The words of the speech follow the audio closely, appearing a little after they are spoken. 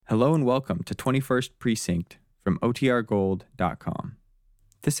Hello and welcome to 21st Precinct from OTRGold.com.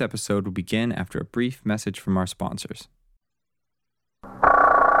 This episode will begin after a brief message from our sponsors.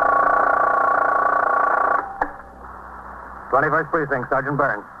 21st Precinct, Sergeant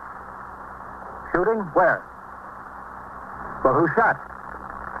Burns. Shooting? Where? Well, who shot?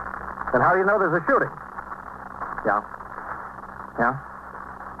 Then how do you know there's a shooting? Yeah,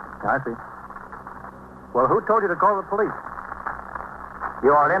 I see. Well, who told you to call the police? You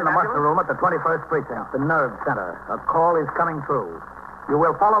are in the muster room at the 21st Precinct, the nerve center. A call is coming through. You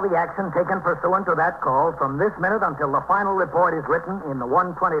will follow the action taken pursuant to that call from this minute until the final report is written in the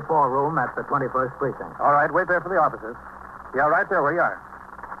 124 room at the 21st Precinct. All right, wait there for the officers. Yeah, right there where you are.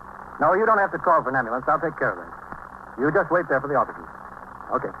 No, you don't have to call for an ambulance. I'll take care of it. You just wait there for the officers.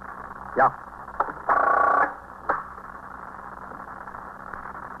 Okay. Yeah.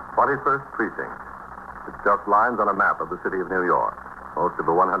 21st Precinct. It's just lines on a map of the city of New York. Most of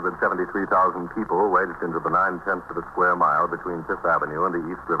the 173,000 people wedged into the 9/10 of a square mile between Fifth Avenue and the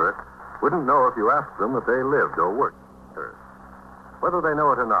East River wouldn't know if you asked them if they lived or worked there. Whether they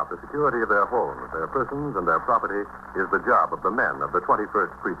know it or not, the security of their homes, their persons, and their property is the job of the men of the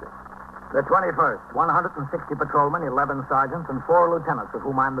 21st Precinct. The 21st, 160 patrolmen, 11 sergeants, and 4 lieutenants, of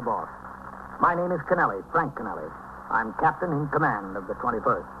whom I'm the boss. My name is Kennelly, Frank Kennelly. I'm captain in command of the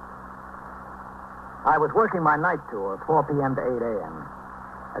 21st. I was working my night tour, 4 p.m. to 8 a.m.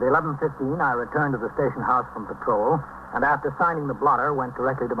 At 11:15, I returned to the station house from patrol, and after signing the blotter, went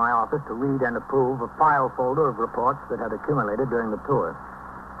directly to my office to read and approve a file folder of reports that had accumulated during the tour.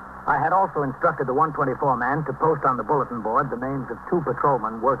 I had also instructed the 124 man to post on the bulletin board the names of 2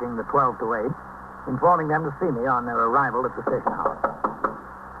 patrolmen working the 12 to 8, informing them to see me on their arrival at the station house.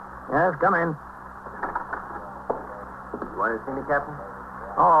 Yes, come in. You want to see me, Captain?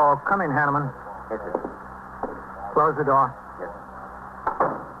 Oh, come in, Hanneman. Yes, sir. Close the door. Yes, sir.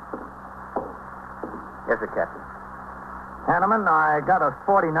 Yes, sir, Captain. Hanneman, I got a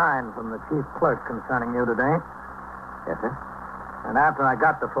 49 from the chief clerk concerning you today. Yes, sir. And after I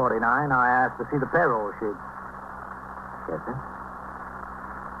got the 49, I asked to see the payroll sheet. Yes, sir.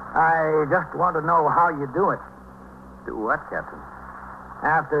 I just want to know how you do it. Do what, Captain?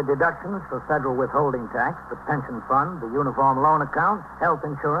 After deductions for federal withholding tax, the pension fund, the uniform loan account, health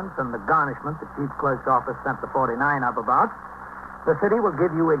insurance, and the garnishment the chief clerk's office sent the 49 up about, the city will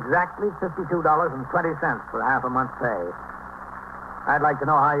give you exactly $52.20 for half a month's pay. I'd like to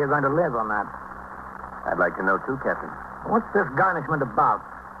know how you're going to live on that. I'd like to know, too, Captain. What's this garnishment about?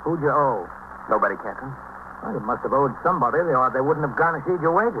 Who'd you owe? Nobody, Captain. Well, you must have owed somebody, or they wouldn't have garnished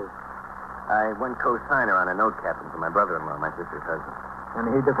your wages. I went co-signer on a note, Captain, for my brother-in-law, my sister's husband. And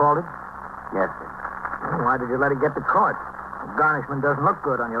he defaulted? Yes, sir. Well, why did you let it get to court? The garnishment doesn't look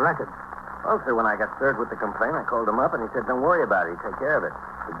good on your record. Well, sir, when I got served with the complaint, I called him up, and he said, don't worry about it. He'd take care of it.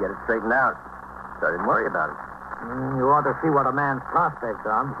 He'd get it straightened out. So I didn't worry about it. You ought to see what a man's prospects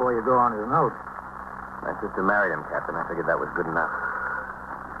are before you go on his note. My sister married him, Captain. I figured that was good enough.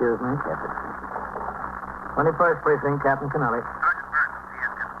 Excuse me? Yes, sir. 21st Precinct, Captain Kennelly. Sergeant Burns,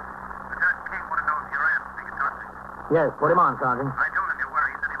 yes, Captain. Lieutenant King want to know if you're in. He can talk to you. Yes, put him on, Sergeant. I told him you were.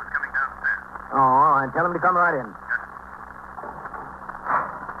 He said he was coming downstairs. Oh, all right. Tell him to come right in.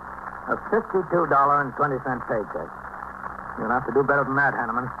 A $52.20 paycheck. You'll have to do better than that,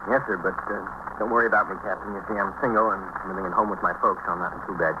 Hanneman. Yes, sir, but don't worry about me, Captain. You see, I'm single and living at home with my folks, so I'm not in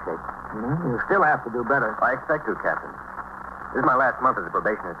too bad shape. You still have to do better. I expect to, Captain. This is my last month as a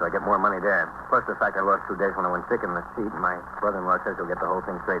probationer, so I get more money there. Plus the fact I lost 2 days when I went sick in the seat, and my brother-in-law says he'll get the whole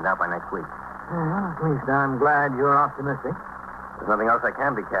thing straightened out by next week. Well, at least I'm glad you're optimistic. There's nothing else I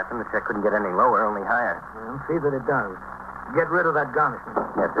can be, Captain. The check couldn't get any lower, only higher. Well, see that it does. Get rid of that garnishment.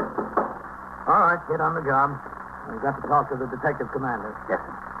 Yes, sir. All right, get on the job. We've got to talk to the detective commander. Yes,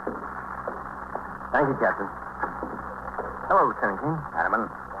 sir. Thank you, Captain. Hello, Lieutenant King. Hanneman.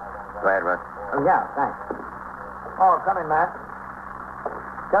 Go ahead, Russ. Oh, yeah, thanks. Oh, come in, Matt.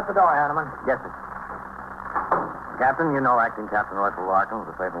 Shut the door, Hanneman. Yes, sir. Captain, you know acting Captain Russell Larkin of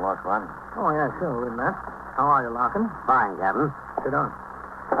the Safe and Law Squad? Oh, yeah, sure, Matt. How are you, Larkin? Fine, Captain. Sit down.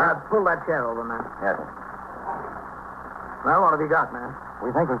 Pull that chair over, Matt. Yes, sir. Well, what have you got, man?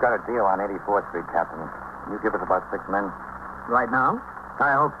 We think we've got a deal on 84th Street, Captain. Can you give us about 6 men? Right now?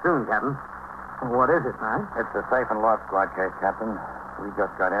 I hope soon, Captain. What is it, man? It's a Safe and Law Squad case, Captain. We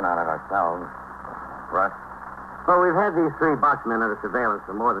just got in on it ourselves. Russ? Well, we've had these 3 boxmen under surveillance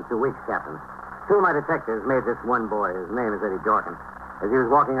for more than 2 weeks, Captain. 2 of my detectives made this one boy. His name is Eddie Dorkin. As he was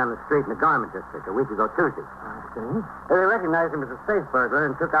walking on the street in the garment district a week ago Tuesday. I see. They recognized him as a safe burglar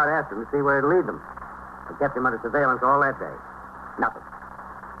and took out after him to see where it'd lead them. They kept him under surveillance all that day. Nothing.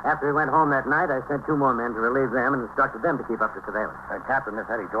 After we went home that night, I sent 2 more men to relieve them and instructed them to keep up the surveillance. Captain, this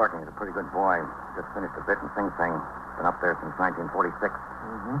Eddie Dorkin is a pretty good boy. Just finished a bit in Sing Sing. Been up there since 1946.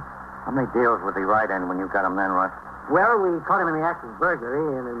 Mm-hmm. How many deals would he write in when you got him then, Russ? Well, we caught him in the act of burglary,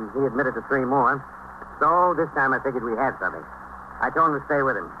 and he admitted to 3 more. So this time I figured we had something. I told them to stay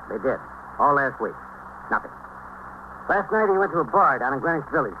with him. They did. All last week. Nothing. Last night he went to a bar down in Greenwich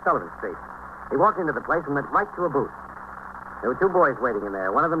Village, Sullivan Street. He walked into the place and went right to a booth. There were 2 boys waiting in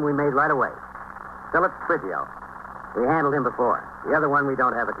there. One of them we made right away. Philip Sprigio. We handled him before. The other one we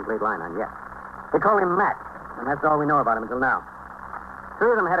don't have a complete line on yet. They call him Matt, and that's all we know about him until now. 3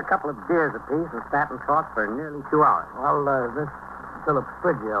 of them had a couple of beers apiece and sat and talked for nearly 2 hours. Well, this Philip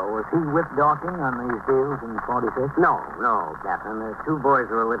Sprigio, was he with Dorking on these deals in 46? No, Captain. The 2 boys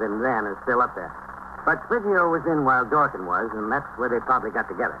who were with him then are still up there. But Sprigio was in while Dorkin was, and that's where they probably got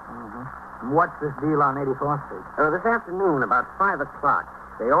together. Mm-hmm. What's this deal on 84th Street? This afternoon, about 5 o'clock,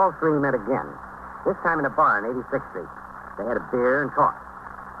 they all 3 met again. This time in a bar on 86th Street. They had a beer and talked.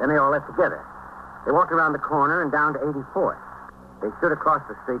 Then they all left together. They walked around the corner and down to 84th. They stood across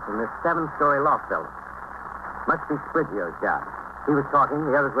the street from this 7-story loft building. Must be Sprigio's job. He was talking,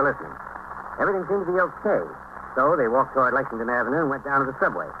 the others were listening. Everything seemed to be okay. So they walked toward Lexington Avenue and went down to the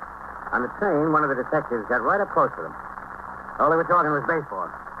subway. On the train, one of the detectives got right up close to them. All they were talking was baseball.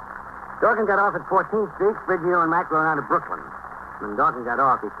 Dorkin got off at 14th Street. Sprigio and Mac rode on to Brooklyn. When Dorkin got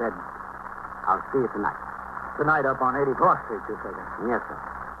off, he said, "I'll see you tonight." Tonight up on 84th Street, you take it? Yes, sir.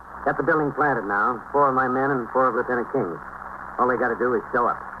 Got the building planted now. 4 of my men and 4 of Lieutenant King's. All they got to do is show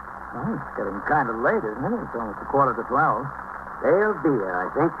up. Well, it's getting kind of late, isn't it? It's almost 11:45. They'll be there, I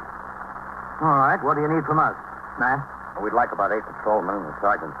think. All right, what do you need from us, Matt? We'd like about 8 patrolmen and a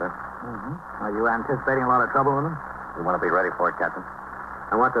sergeant, sir. Mm-hmm. Are you anticipating a lot of trouble with them? We want to be ready for it, Captain.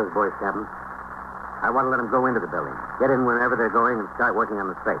 I want those boys, Captain. I want to let them go into the building. Get in whenever they're going and start working on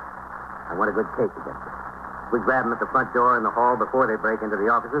the safe. I want a good case against them. If we grab them at the front door in the hall before they break into the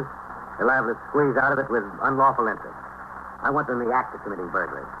offices, they're liable to squeeze out of it with unlawful entry. I want them in the act of committing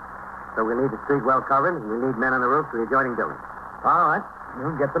burglary. So we'll need the street well covered, and we need men on the roof to the adjoining buildings. All right.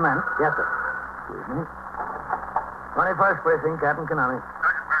 You'll get the men. Yes, sir. Excuse me. 21st Precinct, Captain Canali.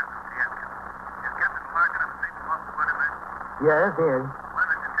 Sergeant Burns is here. Is Captain Larkin of the St. Louis Squad in there? Yes, he is. One of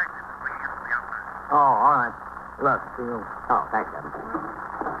the detectives is waiting in for the outside. Oh, all right. Look, see you. Oh, thanks, Captain.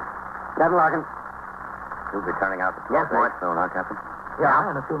 Captain Larkin. You'll be turning out the Yes, 12 Mort. soon, huh, Captain? Yeah,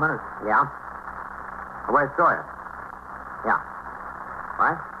 in a few minutes. Yeah? Where's Sawyer? Yeah.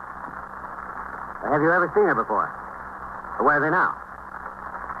 What? Have you ever seen her before? Where are they now?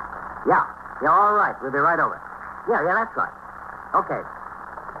 Yeah, all right. We'll be right over. Yeah, that's right. Okay.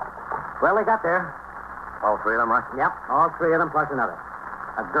 Well, they got there. All 3 of them, Russ? Yep, all 3 of them plus another.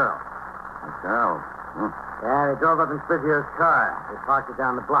 A girl. A girl. Yeah, they drove up in Sprigio's car. They parked it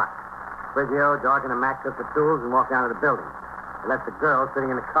down the block. Sprigio, Dorkin, and Mac took the tools and walked down to the building. They left the girl sitting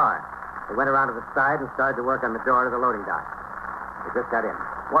in the car. They went around to the side and started to work on the door to the loading dock. They just got in.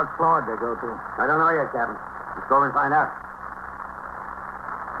 What floor did they go to? I don't know yet, Captain. Let's go over and find out.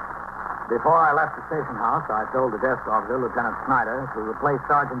 Before I left the station house, I told the desk officer, Lieutenant Snyder, to replace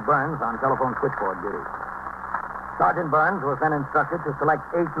Sergeant Burns on telephone switchboard duty. Sergeant Burns was then instructed to select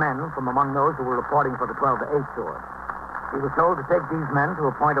 8 men from among those who were reporting for the 12 to 8 tour. He was told to take these men to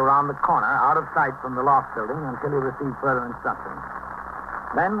a point around the corner, out of sight from the loft building, until he received further instructions.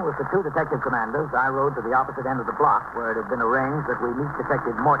 Then, with the 2 detective commanders, I rode to the opposite end of the block, where it had been arranged that we meet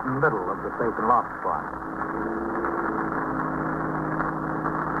Detective Morton Little of the Safe and Loft Squad.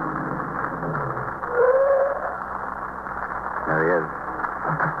 There he is.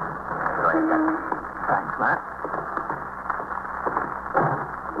 Go ahead, Captain. Thanks, Matt.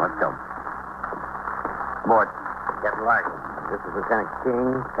 Let's go. Mort. Captain Larkin. This is Lieutenant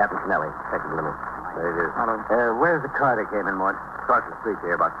King, Captain Kennelly, Detective Little. There it is. Where's the car they came in, Mort? Across the street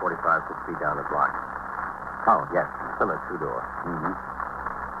here, about 45, 6 feet down the block. Oh, yes. Still a 2-door. Mm-hmm.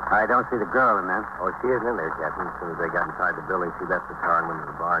 I don't see the girl in there. Oh, she isn't in there, Captain. As soon as they got inside the building, she left the car and went to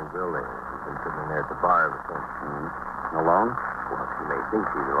the bar and grill there. She's been sitting in there at the bar ever since. Alone? Well, she may think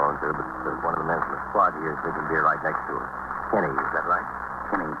she's alone, sir, but there's one of the men from the squad here is drinking beer right next to her. Kenny, is that right?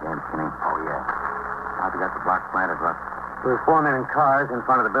 Kenny, James Kenny. Oh, yeah. How'd you got the block planted, Russ? There were 4 men in cars in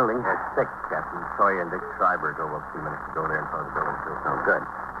front of the building. There's 6, Captain. Sawyer and Dick Schreiber drove up a few minutes ago there in front of the building, too. Oh, good.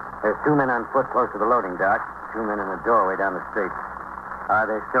 There's 2 men on foot close to the loading dock. 2 men in the doorway down the street. Are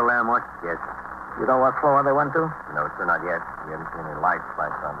they still there, Mort? Yes. You know what floor they went to? No, sir, not yet. We haven't seen any lights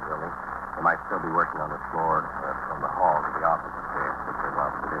flash on the building. They might still be working on the floor from the hall to the office upstairs, which they're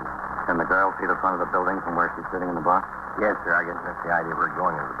well put in. Can the girl see the front of the building from where she's sitting in the bar? Yes, sir. I guess that's the idea of her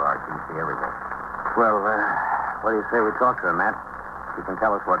going into the bar. She can see everything. Well, what do you say we talk to her, Matt? You can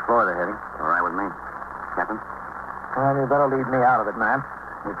tell us what floor they're hitting. All right with me. Captain? Well, you better leave me out of it, Matt.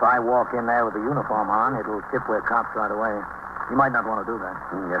 If I walk in there with the uniform on, it'll tip where cops right away. You might not want to do that.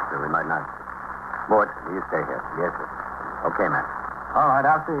 Yes, sir. We might not. Mort, you stay here. Yes, sir. Okay, Matt. All right,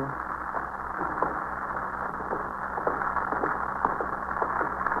 I'll see you.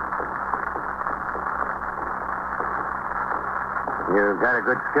 You've got a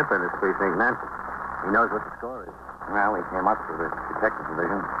good skipper in this precinct, Matt. He knows what the score is. Well, he came up through the detective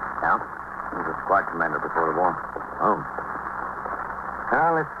division. Yeah? He was a squad commander before the war. Oh.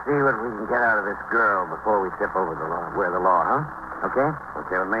 Now, let's see what we can get out of this girl before we tip over the law. Where the law, huh? Okay?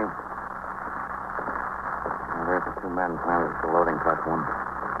 Okay with me. Well, there's the two men planted at the loading platform.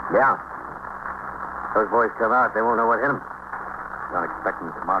 Yeah. Those boys come out, they won't know what hit them. Don't expect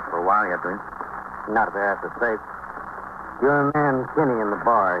them to come out for a while yet, do you? Not if they're at the safe. Your man Kinney in the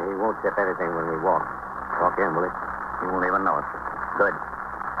bar, he won't tip anything when we walk. Walk in, will he? He won't even know it. Good.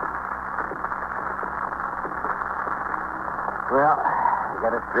 Well, we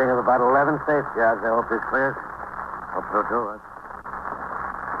got a string of about 11 safe jobs. I hope this clears. Hope so, too. It's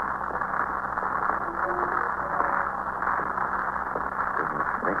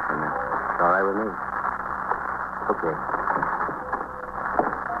all right with me. Okay.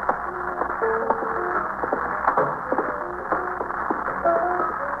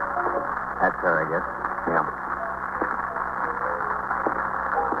 That's her, I guess. Yeah.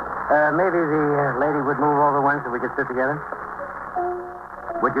 Maybe the lady would move over one so we could sit together.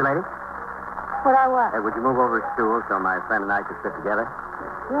 Would you, lady? Would I what? Would you move over a stool so my friend and I could sit together?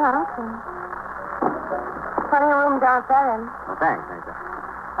 Yeah, okay. Plenty of room down at that end. Oh, thanks.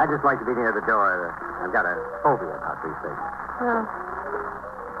 I'd just like to be near the door. I've got a phobia about these things. Yeah.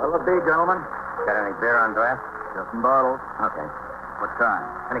 Well, the big gentlemen. Got any beer on draft? Just some bottles. Okay. What kind?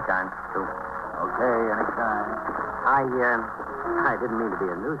 Any kind. Two. Okay, any kind. I didn't mean to be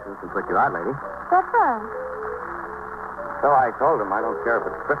a nuisance and put you out, lady. That's all. So I told him I don't care if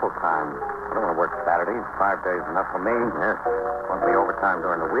it's triple time. I don't want to work Saturdays. 5 days enough for me. Yes. Want to be overtime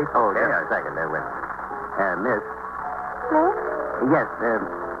during the week? Oh, just a second. There with Miss. Miss? Yes,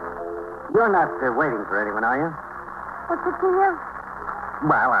 you're not waiting for anyone, are you? What's it to you?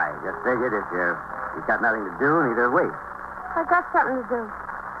 Well, I just figured if you've got nothing to do, neither have we. I got something to do.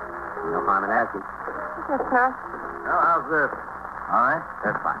 No harm in asking. Yes, sir. Well, how's this? All right?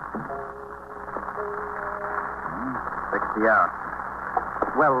 That's fine. 60 out.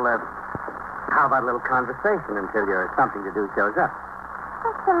 Well, how about a little conversation until your something to do shows up?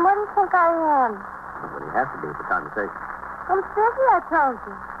 Listen, what do you think I am? What do you have to do for conversation? I'm busy, I told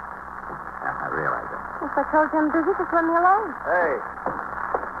you. I realize that. If I told you I'm busy, just let me alone. Hey,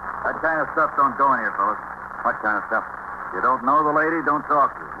 that kind of stuff don't go in here, fellas. What kind of stuff? You don't know the lady, don't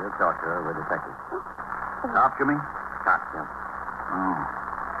talk to her. We'll talk to her. We're detectives. Cops, you mean? Cops, yeah. Oh.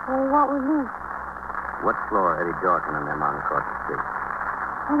 Well, what was he? What floor are Eddie Dawson and them on across the street?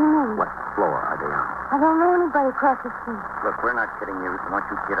 What do you mean? What floor are they on? I don't know anybody across the street. Look, we're not kidding you, so why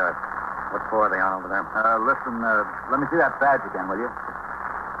don't you get up? What floor are they on over there? Listen, let me see that badge again, will you?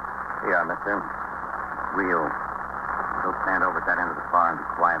 Yeah, mister. Real. Go stand over at that end of the bar and be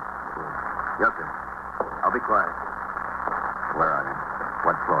quiet. Yes, sir. I'll be quiet. Where are they?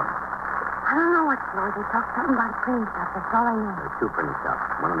 What floor? I don't know what floor. They talk something about a printing shop. That's all I know. There are two printing shops.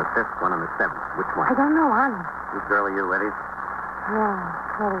 One on the 5th, one on the 7th. Which one? I don't know, honest. Whose girl are you, Eddie?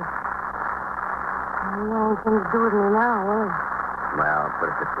 Yeah, Eddie. You know anything to do with me now, will he? Well,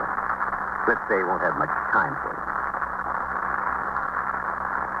 put it this way. Let's say he won't have much time for you.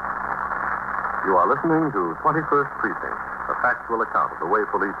 You are listening to 21st Precinct, a factual account of the way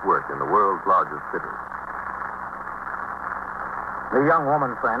police work in the world's largest city. The young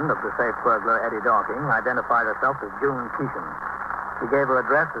woman friend of the safe burglar, Eddie Dorking, identified herself as June Keesham. She gave her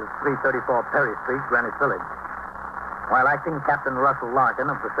address as 334 Perry Street, Greenwich Village. While acting Captain Russell Larkin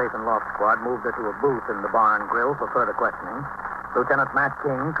of the Safe and Loft Squad moved her to a booth in the bar and grill for further questioning, Lieutenant Matt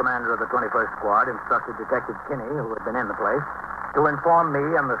King, commander of the 21st Squad, instructed Detective Kinney, who had been in the place, to inform me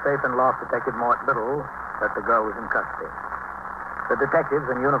and the Safe and Loft Detective Mort Biddle that the girl was in custody. The detectives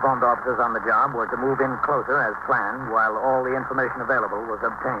and uniformed officers on the job were to move in closer as planned while all the information available was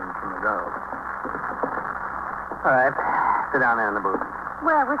obtained from the girl. All right. Sit down there in the booth.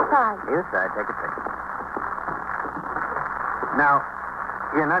 Where? Which side? Either side. Take a pick. Now,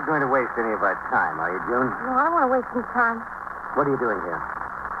 you're not going to waste any of our time, are you, June? No, I don't want to waste any time. What are you doing here?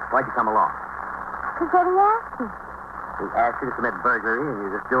 Why'd you come along? Because Eddie asked me. He asked you to commit burglary and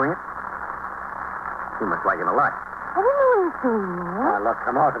you're just doing it? You must like him a lot. I didn't know he was doing that. Now, look,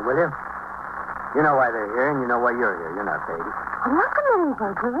 come off it, will you? You know why they're here, and you know why you're here. You're not baby. I'm not committing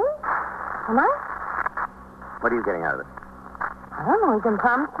burglary. Am I? What are you getting out of it? I I don't know. He didn't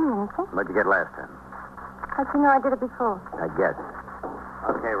promise me anything. What'd you get last time? How'd you know I did it before? I guess.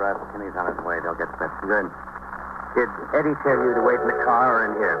 Okay, Russ. Kinney's on his way. They'll get the Good. Did Eddie tell you to wait in the car or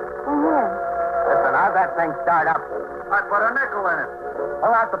in here? In here. Listen, how'd that thing start up? I put a nickel in it.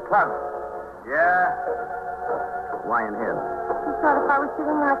 Pull out the plug. Yeah? Why in here? He thought if I was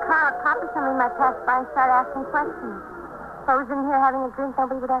sitting in the car, a cop or somebody might pass by and start asking questions. If I was in here having a drink,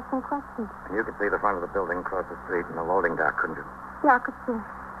 nobody would ask me questions. You could see the front of the building across the street and the loading dock, couldn't you? Yeah, I could see.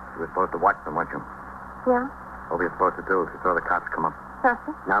 You were supposed to watch them, weren't you? Yeah? What were you supposed to do if you saw the cops come up?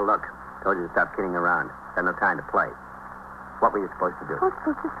 Nothing. Now, look. Told you to stop kidding around. Had no time to play. What were you supposed to do? I was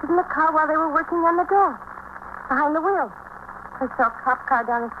supposed to sit in the car while they were working on the door. Behind the wheel. If I saw a cop car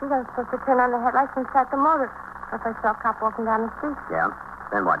down the street, I was supposed to turn on the headlights and start the motor. If I saw a cop walking down the street. Yeah?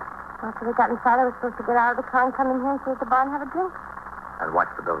 Then what? After they got inside, I was supposed to get out of the car and come in here and sit at the bar and have a drink. I'd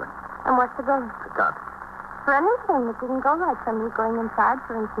watch the building. And watch the building. The cops. For anything that didn't go right. Somebody going inside,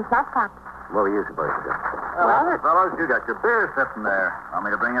 for instance, not cops. What were you supposed to do? Well, fellows, you got your beer sitting there. Want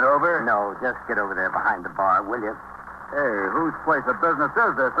me to bring it over? No, just get over there behind the bar, will you? Hey, whose place of business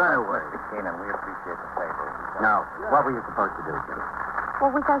is this, anyway? Mr. Keenan, we appreciate the favor. No. What were you supposed to do, Jimmy?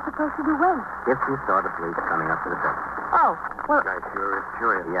 What was I supposed to do when? If you saw the police coming up to the building. Oh, well, I sure is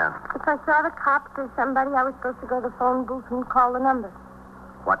curious. Yeah. if I saw the cops or somebody, I was supposed to go to the phone booth and call the number.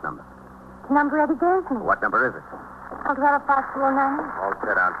 What number? The number Eddie gave me. What number is it? Eldorado 5209. All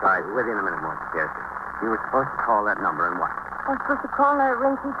set outside. With you in a minute, Morton. Yes, sir. You were supposed to call that number and what? I was supposed to call and let it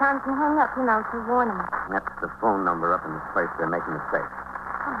ring 3 times and hang up, to warn him. That's the phone number up in this place they're making the safe.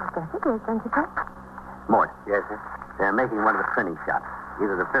 Oh, I guess it is, don't you think? Mort. Yes, sir? They're making one of the printing shops.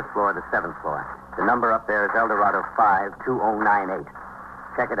 Either the 5th floor or the 7th floor. The number up there is Eldorado 52098.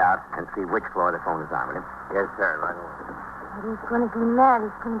 Check it out and see which floor the phone is on, will you? Yes, sir. Right away. He's going to be mad.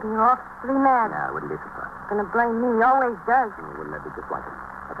 He's going to be awfully mad. No, I wouldn't be surprised. He's going to blame me. He always does. Wouldn't that be just like him?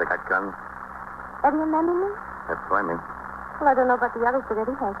 Have they got guns? Eddie and Mandy me? That's what I mean. Well, I don't know about the others, but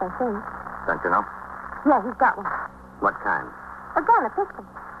Eddie has, I think. Don't you know? Yeah, he's got one. What kind? A gun, a pistol.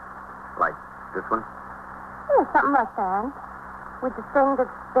 Like this one? Yeah, something like that. With the thing that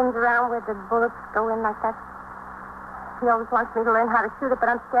spins around where the bullets go in like that. He always wants me to learn how to shoot it, but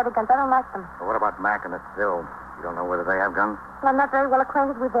I'm scared of guns. I don't like them. Well, what about Mac and the Still? You don't know whether they have guns? Well, I'm not very well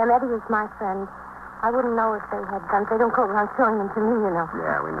acquainted with them. Eddie is my friend. I wouldn't know if they had guns. They don't go around showing them to me,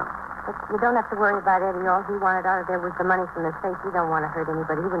 Yeah, we know. But you don't have to worry about Eddie. All he wanted out of there was the money from the safe. He don't want to hurt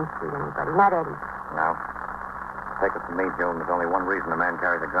anybody. He wouldn't shoot anybody. Not Eddie. No. Take it from me, Joan. There's only one reason a man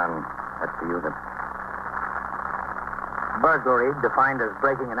carries a gun. That's to use it. Burglary, defined as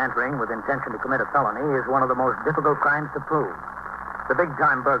breaking and entering with intention to commit a felony, is one of the most difficult crimes to prove. The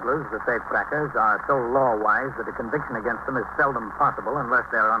big-time burglars, the safe crackers, are so law-wise that a conviction against them is seldom possible unless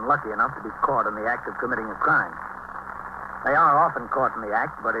they're unlucky enough to be caught in the act of committing a crime. They are often caught in the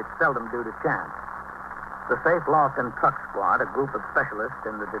act, but it's seldom due to chance. The Safe Loft and Truck Squad, a group of specialists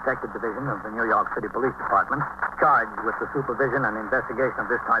in the Detective Division of the New York City Police Department, charged with the supervision and investigation of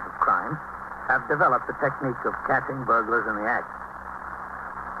this type of crime, have developed the technique of catching burglars in the act.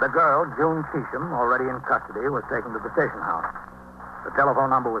 The girl, June Cheesham, already in custody, was taken to the station house. The telephone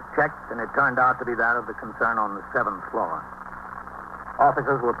number was checked, and it turned out to be that of the concern on the 7th floor.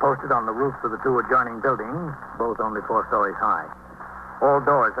 Officers were posted on the roofs of the 2 adjoining buildings, both only 4 stories high. All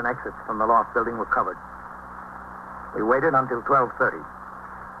doors and exits from the loft building were covered. We waited until 12:30,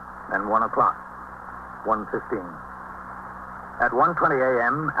 then 1 o'clock, 1:15. At 1:20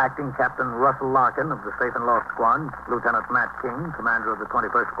 a.m., Acting Captain Russell Larkin of the Safe and Loft Squad, Lieutenant Matt King, commander of the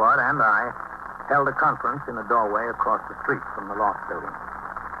 21st Squad, and I held a conference in a doorway across the street from the loft building.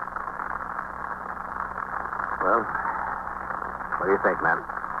 Well, what do you think, Matt?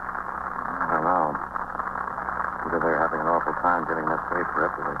 I don't know. Either they're having an awful time getting that safe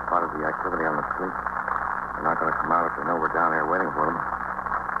ripped or they spotted the activity on the street. They're not going to come out if they know we're down here waiting for them.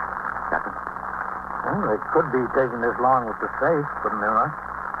 Captain? Well, they could be taking this long with the safe, couldn't they, Russ?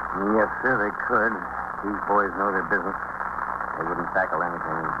 Yes, sir, they could. These boys know their business. They wouldn't tackle anything.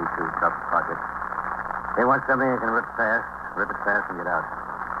 It would be too tough a project. They want something they can rip it fast and get out.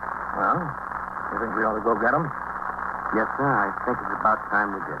 Well, you think we ought to go get them? Yes, sir, I think it's about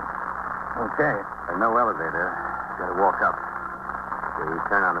time we did. Okay. There's no elevator. Got to walk up. If we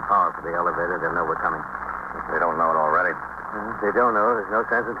turn on the power for the elevator, they'll know we're coming. If they don't know it already. If they don't know, there's no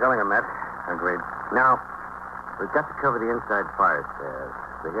sense in telling them that. Agreed. Now, we've got to cover the inside fire stairs.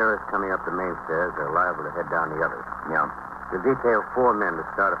 If they hear us coming up the main stairs, they're liable to head down the others. Yeah. We'll detail 4 men to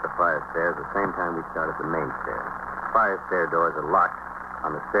start up the fire stairs the same time we start up the main stairs. Fire stair doors are locked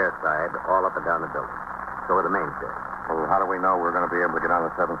on the stair side all up and down the building. So are the main stairs. Well, how do we know we're going to be able to get on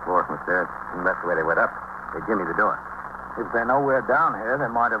the 7th floor from the stairs? And that's the way they went up. They jimmy the door. If they know we're down here, they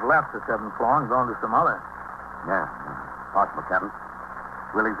might have left the 7th floor and gone to some other. Yeah, possible, Captain.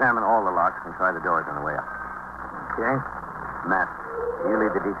 We'll examine all the locks and try the doors on the way up. Okay. Matt, you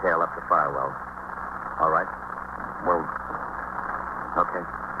lead the detail up the firewall. All right? Well, okay.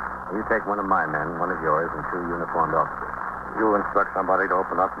 You take one of my men, one of yours, and 2 uniformed officers. You instruct somebody to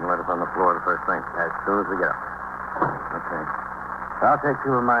open up and let us on the floor the first thing, as soon as we get up. Okay. I'll take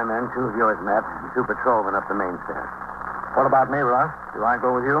 2 of my men, 2 of yours, Matt, and 2 patrolmen up the main stairs. What about me, Ross? Do I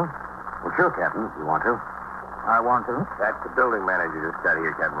go with you? Well, sure, Captain, if you want to. I want to. That's the building manager just got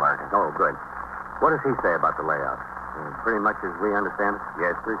here, Captain Larkin. Oh, good. What does he say about the layout? Pretty much as we understand it?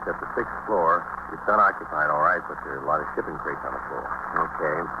 Yes, sir, except the 6th floor. It's unoccupied, all right, but there are a lot of shipping crates on the floor.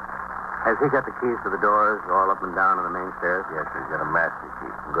 Okay. Has he got the keys to the doors all up and down on the main stairs? Yes, sir, he's got a master key.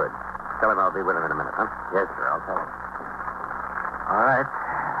 Good. Tell him I'll be with him in a minute, huh? Yes, sir, I'll tell him. All right.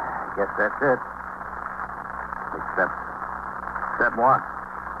 Guess that's it. Except what?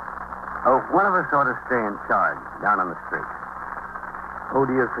 Oh, one of us ought to stay in charge down on the street. Who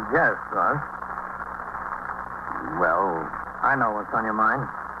do you suggest, Ross? Well, I know what's on your mind.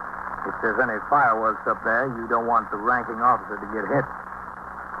 If there's any fireworks up there, you don't want the ranking officer to get hit.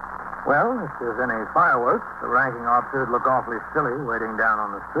 Well, if there's any fireworks, the ranking officer would look awfully silly waiting down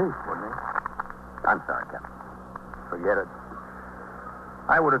on the street, wouldn't he? I'm sorry, Captain. Forget it.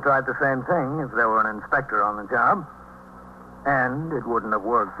 I would have tried the same thing if there were an inspector on the job. And it wouldn't have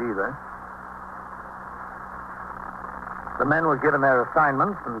worked either. The men were given their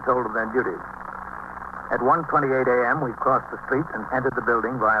assignments and told of their duties. At 1:28 a.m., we crossed the street and entered the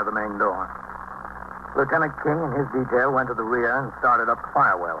building via the main door. Lieutenant King and his detail went to the rear and started up the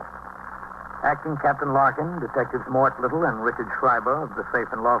firewell. Acting Captain Larkin, Detectives Mort Little and Richard Schreiber of the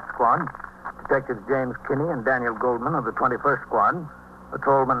Safe and Loft Squad, Detectives James Kinney and Daniel Goldman of the 21st Squad,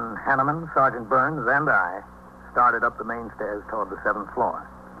 Patrolman Hanneman, Sergeant Burns, and I started up the main stairs toward the 7th floor.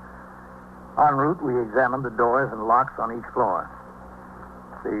 En route, we examined the doors and locks on each floor.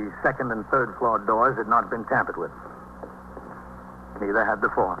 The 2nd and 3rd floor doors had not been tampered with. Neither had the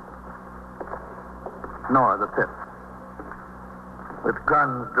 4th. Nor the 5th. With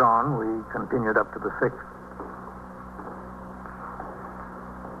guns drawn, we continued up to the 6th.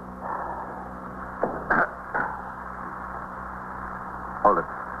 Hold it.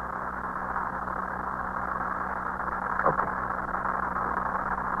 Okay.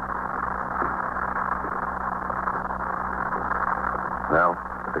 Well,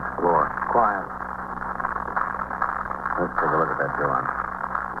 the 6th floor. Quiet. Let's take a look at that door.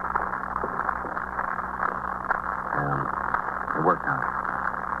 The work house.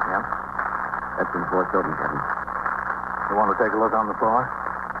 Yeah? That's been forced open, Captain. You want to take a look on the floor?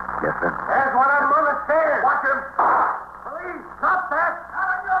 Yes, sir. There's one of them on the stairs. Watch him. Police, stop that. Out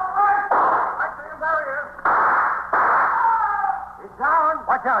of your way. I see him down here. He's down.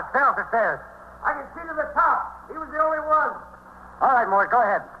 Watch out. Stay off the stairs. I can see to the top. He was the only one. All right, Mort, go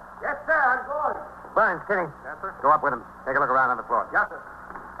ahead. Yes, sir. I'm going. Burns, Kinney. Yes, sir. Go up with him. Take a look around on the floor. Yes, sir.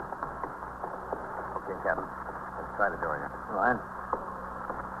 Okay, Captain. Let's try the door here. All right.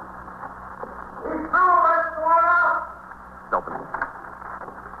 He's through. Let's go out. It's open.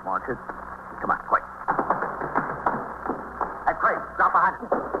 March it. Come on, quick. Hey, Craig, drop behind him.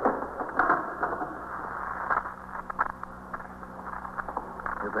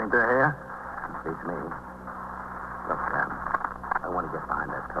 You think they're here? Beats me. Look, I want to get behind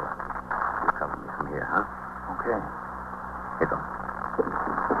that pillar. You cover me from here, huh? Okay. Here goes.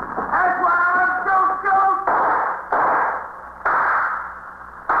 That's one. Shoot.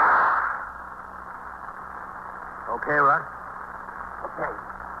 Okay, Russ? Okay.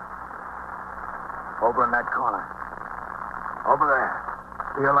 Over in that corner. Over there.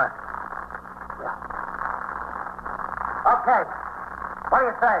 To your left. Okay. What do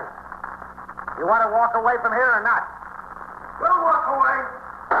you say? You want to walk away from here or not? We'll walk away.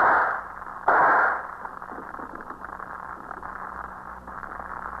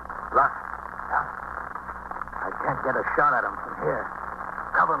 Russ. Yeah? I can't get a shot at him from here.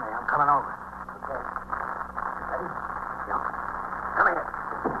 Cover me. I'm coming over. Okay. Ready? Yeah. Come here.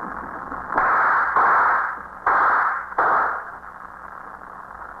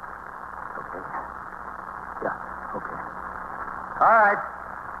 Okay. Yeah, okay. All right.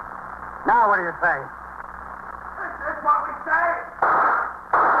 Now what do you say? This is what we say.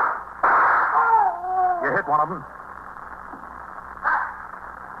 You hit one of them?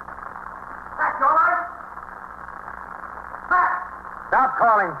 That's all right. Stop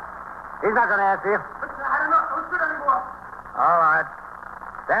calling. He's not going to answer you. Listen, I had enough. Don't shoot anymore. All right.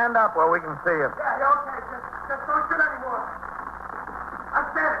 Stand up where we can see you. Yeah, okay. Just don't shoot anymore. I'm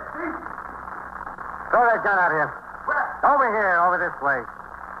standing, see? Throw that gun out here. Over here, over this way.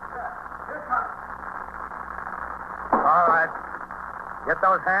 All right. Get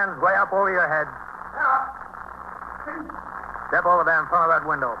those hands way up over your head. Step over there in front of that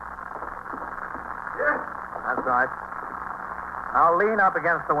window. That's right. Now lean up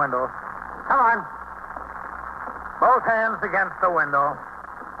against the window. Come on. Both hands against the window.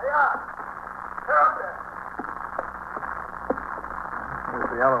 Here's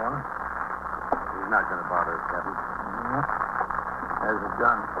the other one. He's not going to bother us, Captain. There's his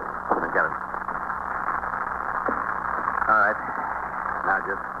gun. Get it. All right. Now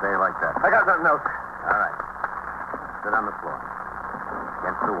just stay like that. I got nothing else. All right. Sit on the floor.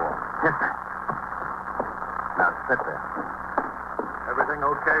 Against the wall. Yes, sir. Now sit there. Everything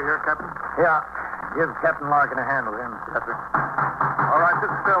okay here, Captain? Yeah. Give Captain Larkin a hand with him. Yes, sir. All right,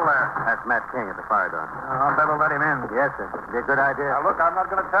 sit still there. That's Matt King at the fire door. I'll better let him in. Yes, sir. Be a good idea. Now, look, I'm not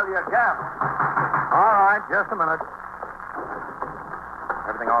going to tell you again. All right, just a minute.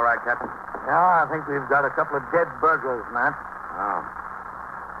 Everything all right, Captain? Yeah, I think we've got a couple of dead burglars, Matt. Oh.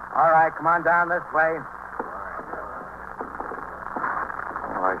 All right, come on down this way.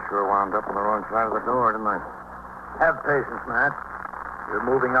 Well, I sure wound up on the wrong side of the door, didn't I? Have patience, Matt. You're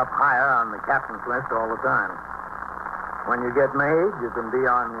moving up higher on the captain's list all the time. When you get made, you can be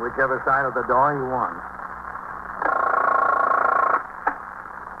on whichever side of the door you want.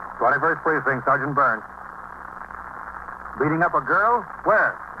 21st Precinct, Sergeant Burns. Beating up a girl?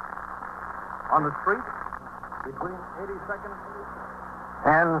 Where? On the street? Between 82nd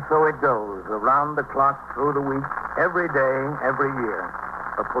And so it goes, around the clock, through the week, every day, every year.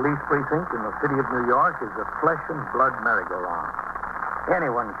 A police precinct in the city of New York is a flesh and blood merry-go-round.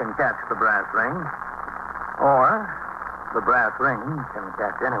 Anyone can catch the brass ring, or the brass ring can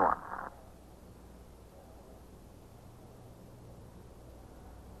catch anyone.